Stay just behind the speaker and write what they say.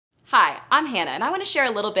Hi, I'm Hannah, and I want to share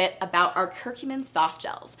a little bit about our Curcumin soft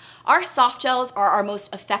gels. Our soft gels are our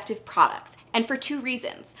most effective products, and for two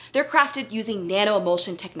reasons. They're crafted using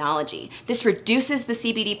nano-emulsion technology. This reduces the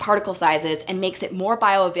CBD particle sizes and makes it more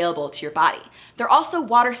bioavailable to your body. They're also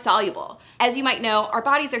water-soluble. As you might know, our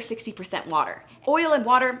bodies are 60% water. Oil and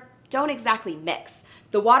water don't exactly mix.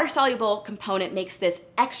 The water-soluble component makes this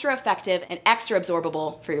extra effective and extra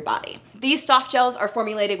absorbable for your body. These soft gels are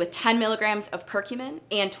formulated with 10 milligrams of curcumin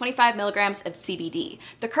and 25 milligrams of CBD.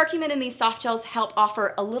 The curcumin in these soft gels help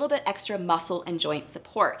offer a little bit extra muscle and joint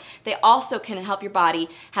support. They also can help your body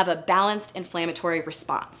have a balanced inflammatory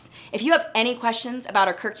response. If you have any questions about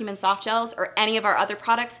our curcumin soft gels or any of our other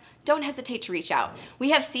products, don't hesitate to reach out.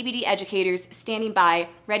 We have CBD educators standing by,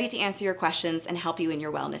 ready to answer your questions and help you in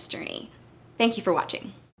your wellness journey. Thank you for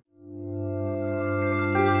watching.